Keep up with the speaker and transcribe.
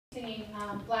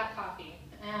Black Coffee.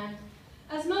 And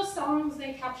as most songs,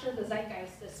 they capture the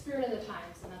zeitgeist, the spirit of the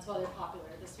times, and that's why they're popular.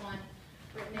 This one,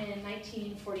 written in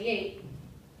 1948,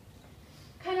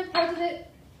 kind of parts of it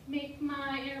make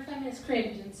my inner feminist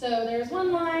cringe. And so there's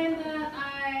one line that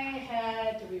I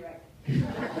had to rewrite.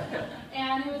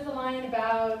 And it was the line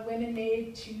about women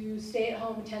made to stay at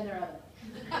home and tend their oven.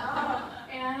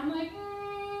 And I'm like,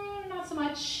 not so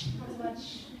much, not so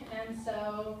much. And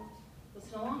so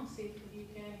listen along, see if you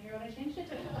can hear what I changed it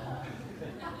to. All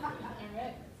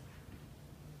right.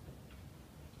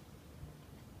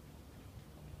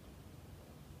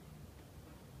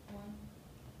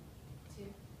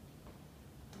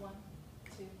 One,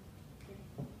 two, three.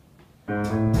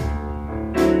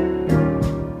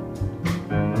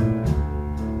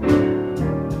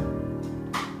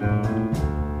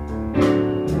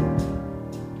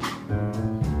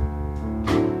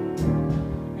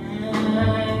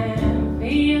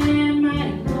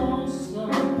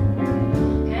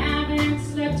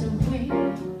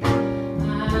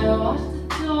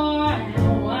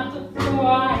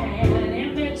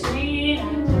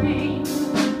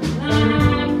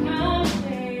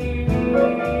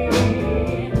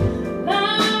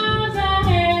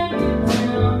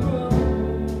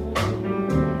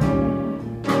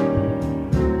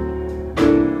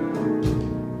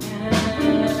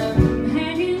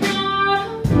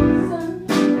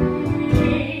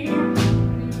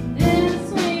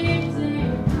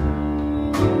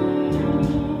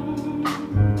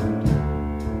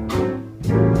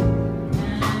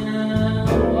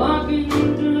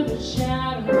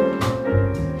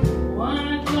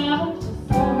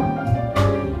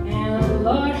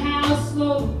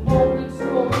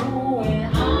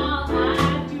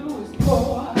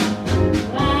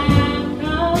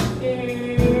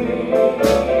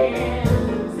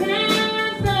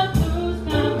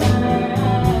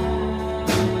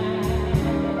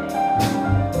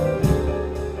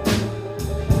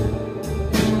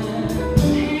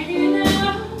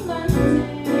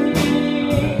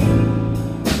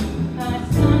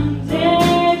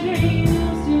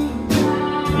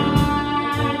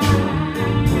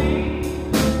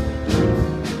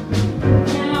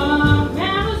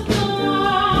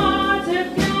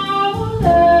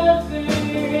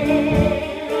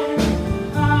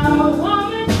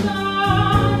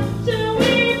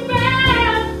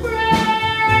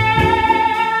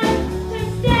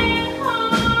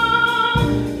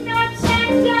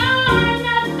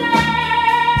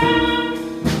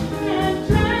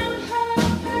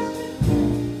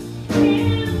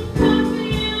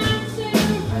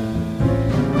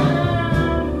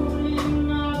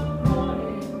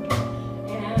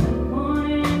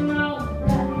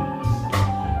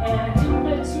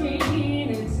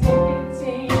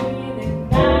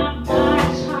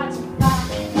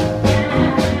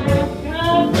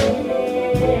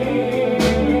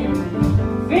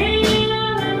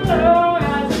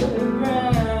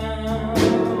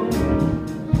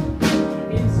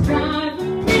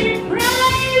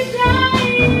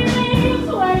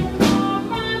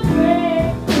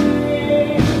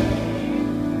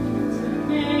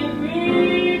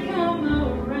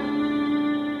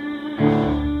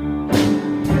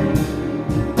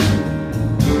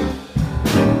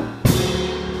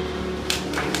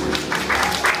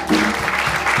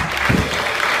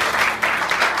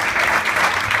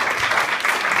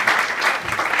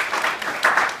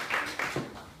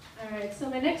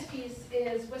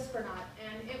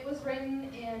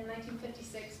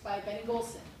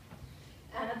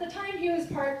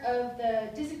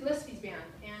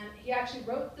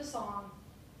 Wrote the song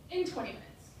in 20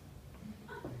 minutes.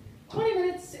 20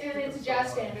 minutes, and it's a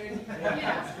jazz standard.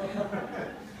 Yeah.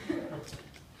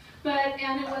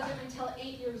 And it wasn't until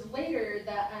 8 years later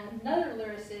that another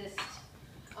lyricist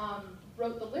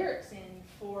wrote the lyrics in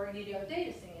for Any Other Day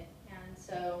to sing it. And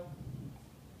so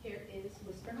here is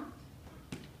Whisper Not.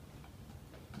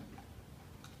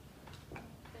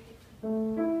 Two,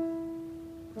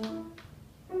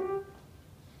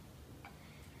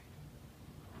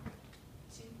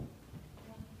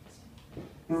 one,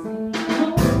 two, three.